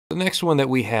The next one that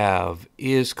we have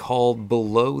is called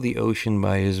Below the Ocean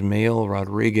by Ismael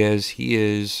Rodriguez. He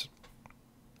has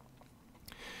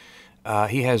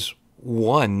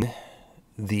won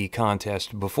the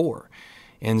contest before.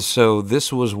 And so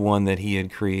this was one that he had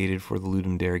created for the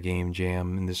Ludum Dare Game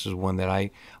Jam, and this is one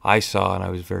that I saw and I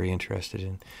was very interested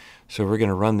in. So we're going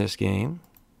to run this game.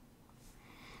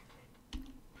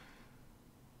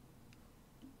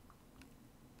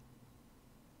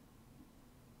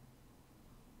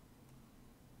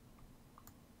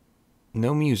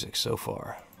 No music so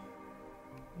far.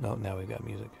 No, now we've got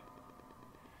music.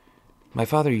 My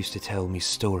father used to tell me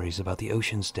stories about the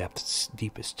ocean's depths'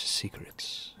 deepest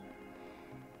secrets.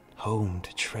 Home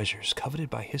to treasures coveted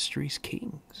by history's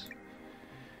kings.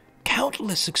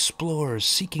 Countless explorers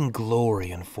seeking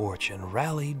glory and fortune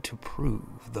rallied to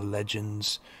prove the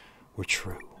legends were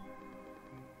true.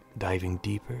 Diving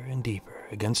deeper and deeper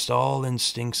against all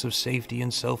instincts of safety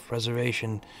and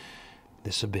self-preservation,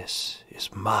 this abyss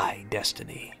is my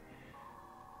destiny.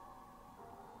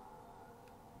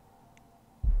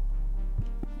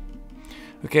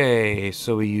 Okay,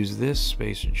 so we use this,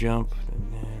 space jump,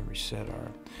 and then reset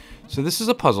our... So this is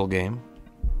a puzzle game.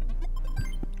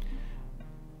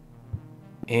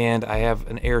 And I have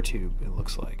an air tube, it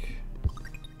looks like.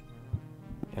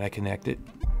 And I connect it.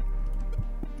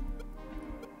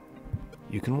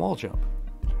 You can wall jump.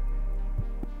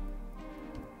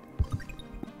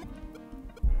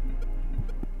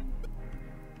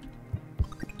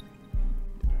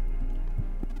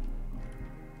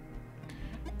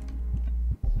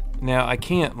 Now I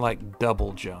can't like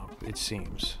double jump, it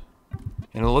seems.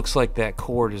 And it looks like that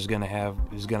cord is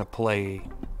gonna play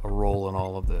a role in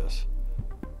all of this.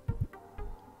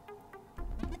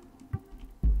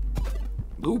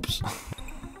 Oops.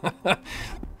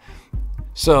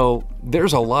 So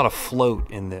there's a lot of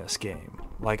float in this game,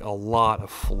 like a lot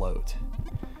of float.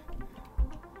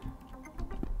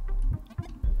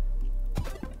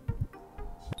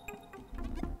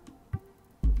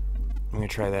 I'm gonna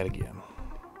try that again.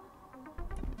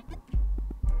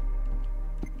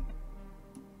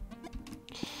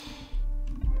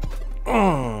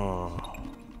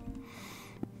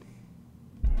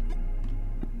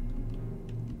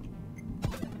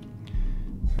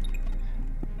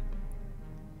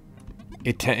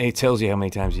 It tells you how many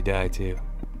times you die, too.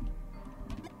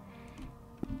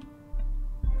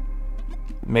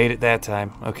 Made it that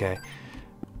time. Okay.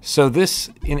 So this,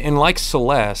 in like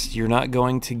Celeste, you're not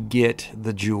going to get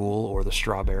the jewel or the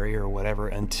strawberry or whatever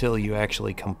until you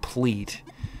actually complete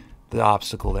the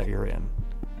obstacle that you're in.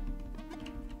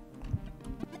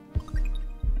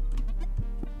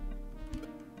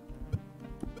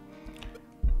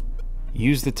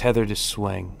 Use the tether to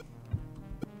swing.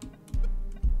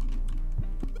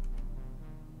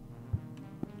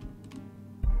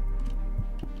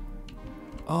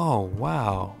 Oh,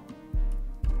 wow.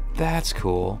 That's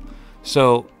cool.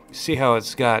 So, see how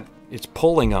it's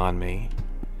pulling on me.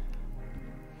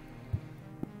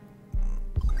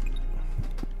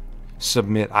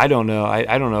 Submit. I don't know.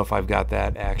 I don't know if I've got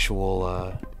that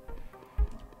actual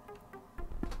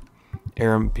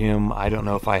Arampium. I don't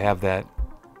know if I have that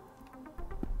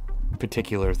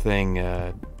particular thing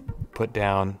put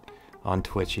down on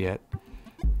Twitch yet.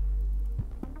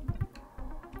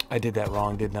 I did that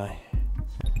wrong, didn't I?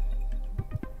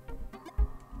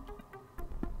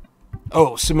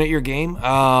 Oh, submit your game.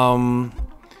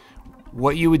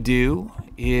 What you would do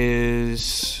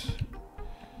is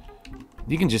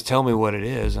you can just tell me what it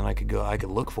is, and I could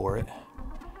look for it.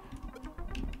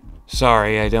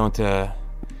 Sorry, I don't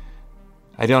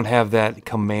have that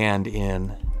command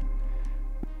in.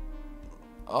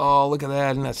 Oh, look at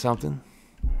that! Isn't that something?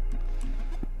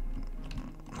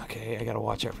 Okay, I gotta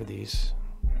watch out for these.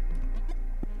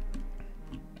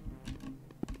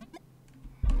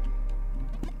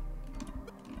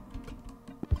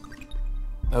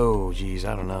 Oh, geez,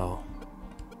 I don't know.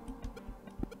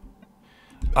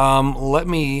 Let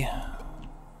me...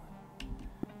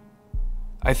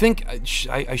 I think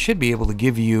I should be able to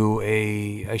give you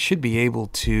a... I should be able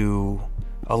to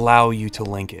allow you to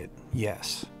link it.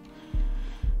 Yes.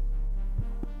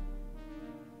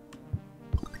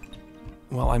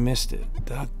 Well, I missed it.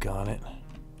 Doggone it.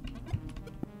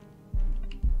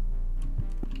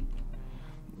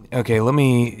 Okay, let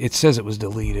me... It says it was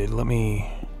deleted. Let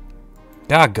me...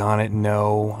 Doggone it,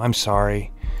 no. I'm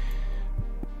sorry.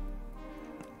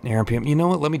 Arampium. You know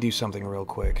what? Let me do something real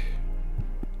quick.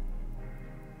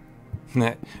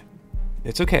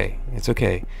 It's okay. It's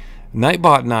okay.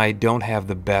 Nightbot and I don't have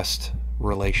the best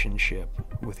relationship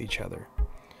with each other.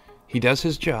 He does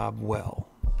his job well.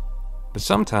 But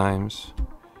sometimes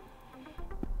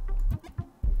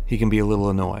he can be a little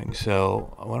annoying.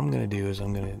 So what I'm going to do is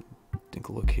I'm going to take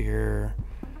a look here.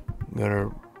 Go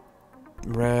to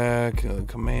rec,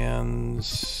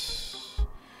 commands.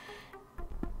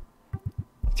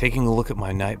 Taking a look at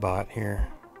my Nightbot here.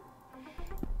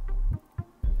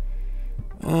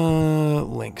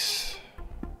 Links.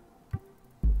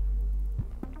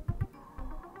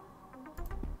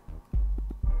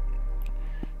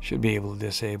 Should be able to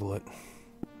disable it.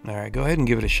 Alright, go ahead and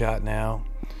give it a shot now.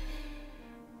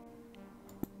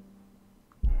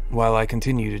 While I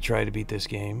continue to try to beat this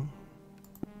game.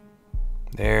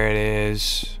 There it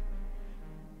is.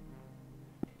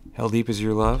 How Deep Is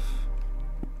Your Love?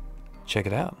 Check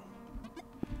it out.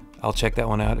 I'll check that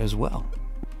one out as well.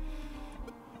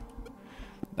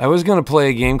 I was going to play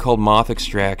a game called Moth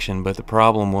Extraction, but the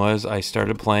problem was I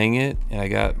started playing it and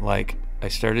I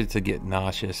started to get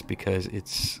nauseous because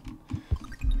it's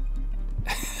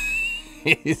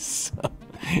it's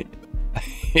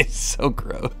so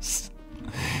gross.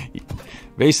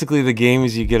 Basically, the game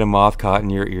is you get a moth caught in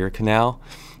your ear canal,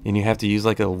 and you have to use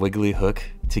like a wiggly hook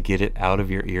to get it out of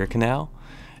your ear canal,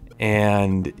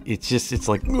 and it's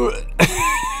like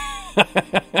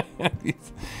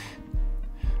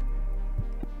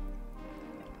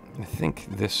I think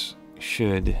this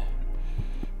should.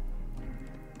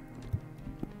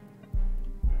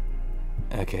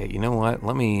 Okay, you know what?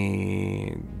 Let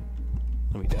me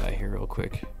die here real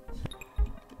quick.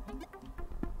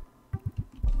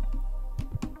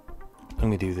 I'm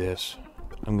gonna do this.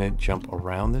 I'm gonna jump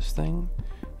around this thing,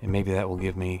 and maybe that will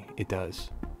give me. It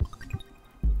does.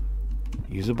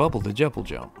 Use a bubble to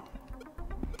jump.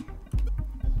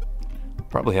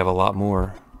 Probably have a lot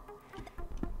more.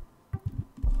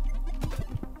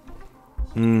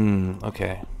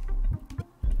 Okay.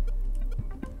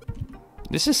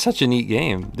 This is such a neat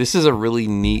game. This is a really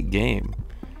neat game.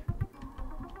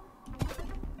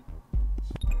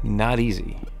 Not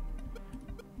easy.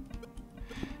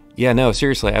 Yeah, no,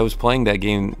 seriously, I was playing that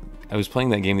game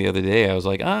the other day. I was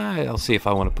like, I'll see if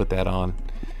I want to put that on.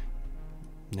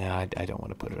 No, I don't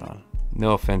want to put it on.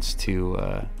 No offense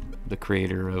to the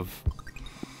creator of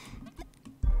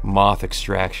Moth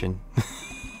Extraction,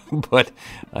 but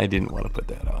I didn't want to put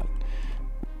that on.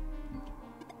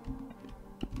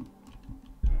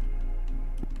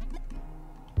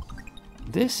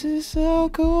 This is so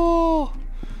cool.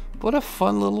 What a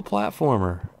fun little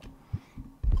platformer.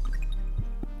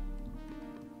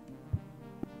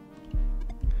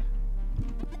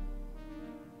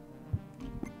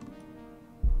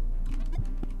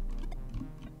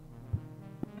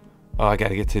 Oh, I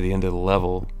gotta get to the end of the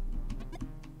level.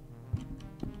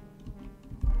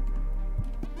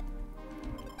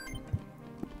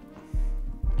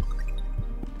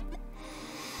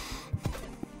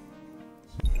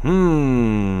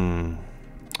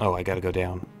 Oh, I gotta go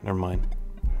down. Never mind.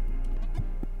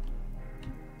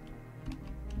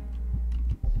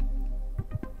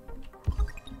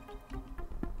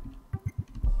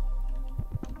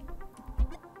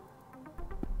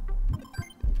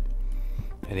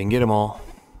 I didn't get them all.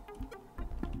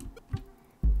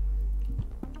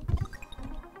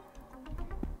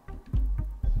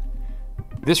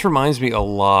 This reminds me a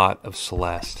lot of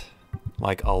Celeste.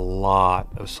 Like a lot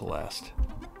of Celeste.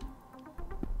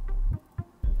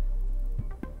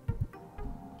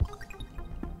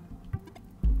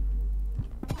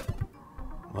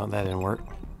 Well, that didn't work.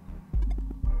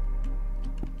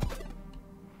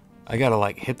 I gotta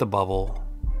like hit the bubble.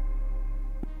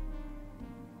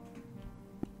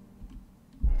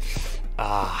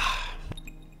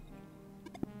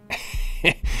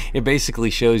 It basically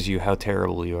shows you how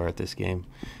terrible you are at this game.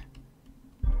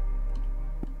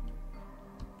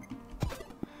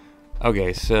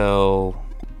 Okay, so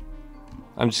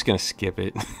I'm just gonna skip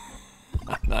it.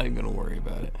 I'm not even gonna worry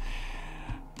about it.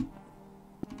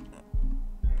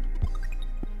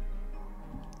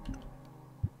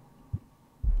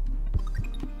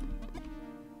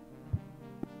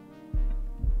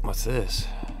 What's this?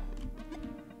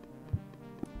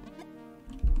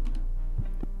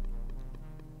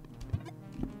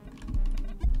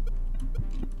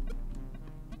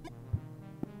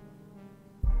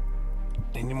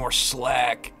 I need more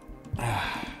slack.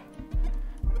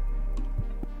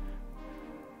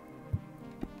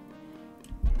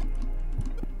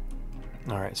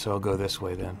 Alright, so I'll go this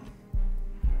way then.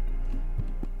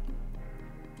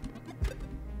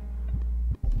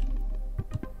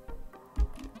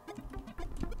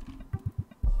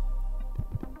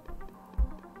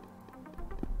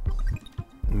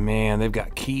 Man, they've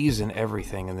got keys and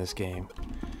everything in this game.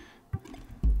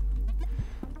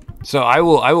 So I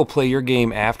will play your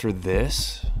game after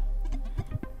this.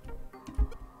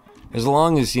 As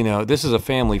long as, you know, this is a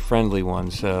family-friendly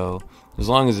one, so as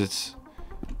long as it's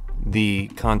the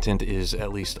content is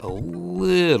at least a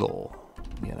little,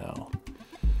 you know,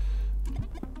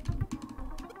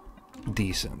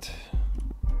 decent.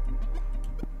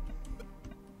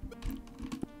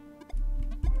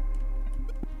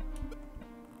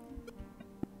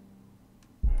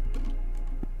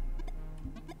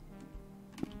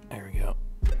 There we go.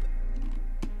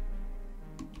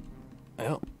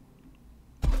 Well.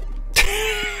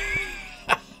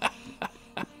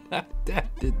 That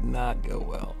did not go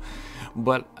well,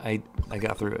 but I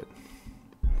got through it.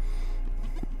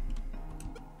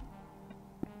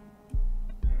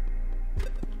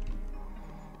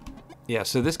 Yeah,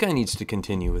 so this guy needs to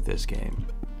continue with this game.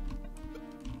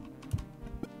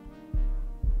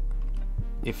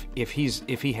 If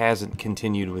he hasn't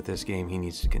continued with this game, he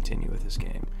needs to continue with this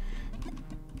game.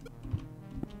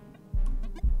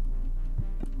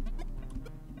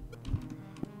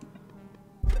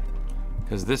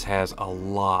 Because this has a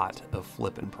lot of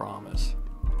flippin' promise.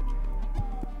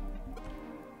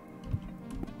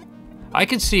 I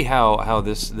could see how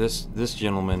this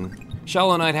gentleman,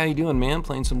 Shallow Knight, how you doing, man?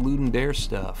 Playing some Ludum Dare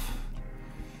stuff.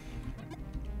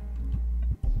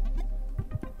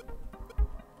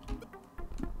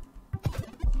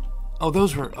 Oh,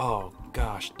 those were, oh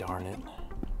gosh darn it.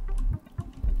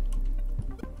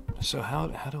 So how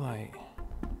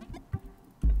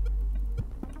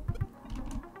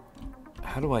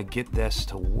do I get this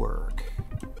to work?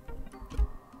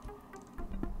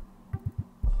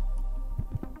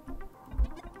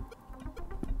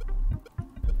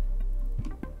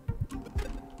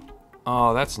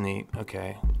 Oh, that's neat.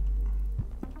 Okay.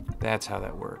 That's how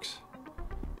that works.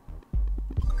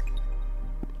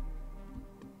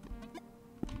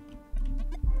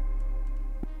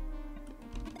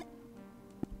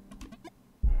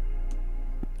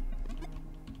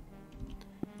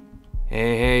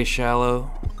 Hey,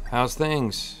 Shallow. How's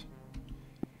things?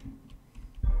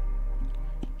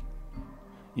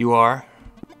 You are?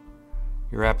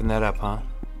 You're wrapping that up, huh?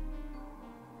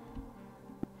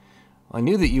 I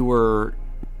knew that you were...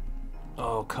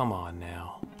 Oh, come on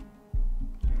now.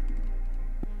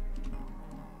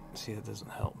 See, that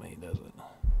doesn't help me, does it?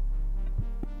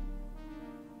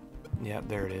 Yep,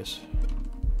 there it is.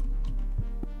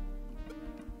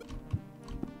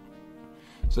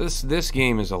 So this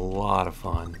game is a lot of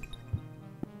fun.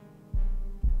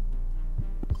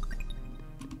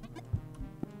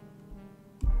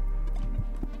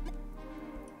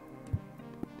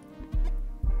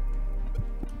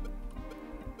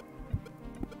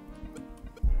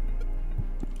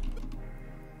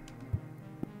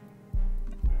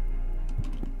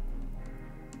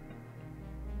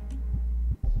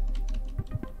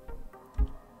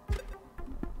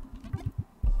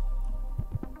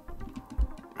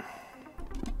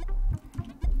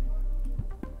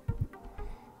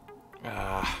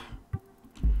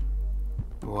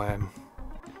 Boy,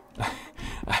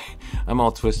 I'm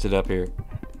all twisted up here.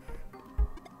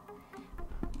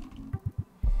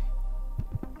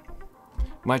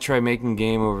 Might try making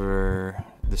game over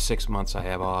the 6 months I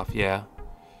have off. Yeah.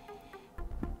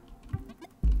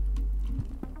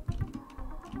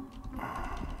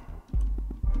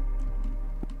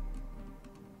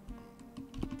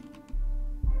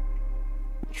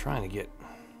 Trying to get...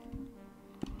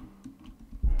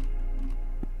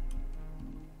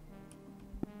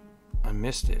 I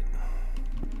missed it.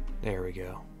 There we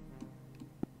go.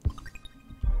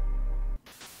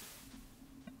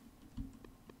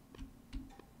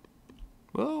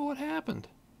 Whoa, what happened?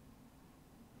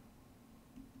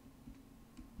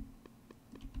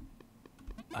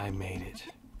 I made it.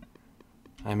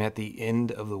 I'm at the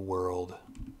end of the world.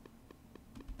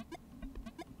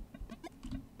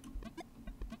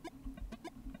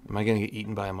 Am I gonna get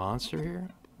eaten by a monster here?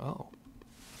 Oh.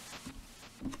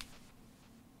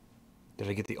 Did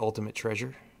I get the ultimate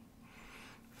treasure?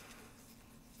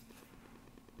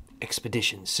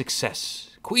 Expedition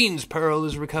success. Queen's Pearl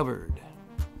is recovered.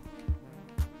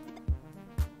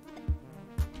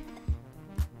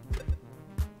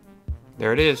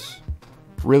 There it is.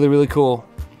 Really, really cool.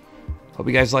 Hope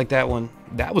you guys liked that one.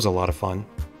 That was a lot of fun.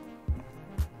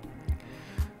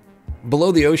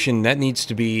 Below the Ocean, that needs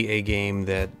to be a game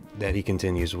that he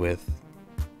continues with.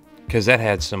 Because that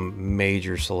had some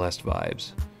major Celeste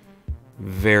vibes.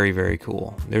 Very, very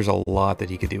cool. There's a lot that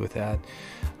he could do with that.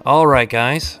 Alright,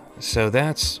 guys. So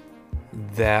that's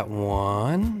that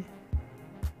one.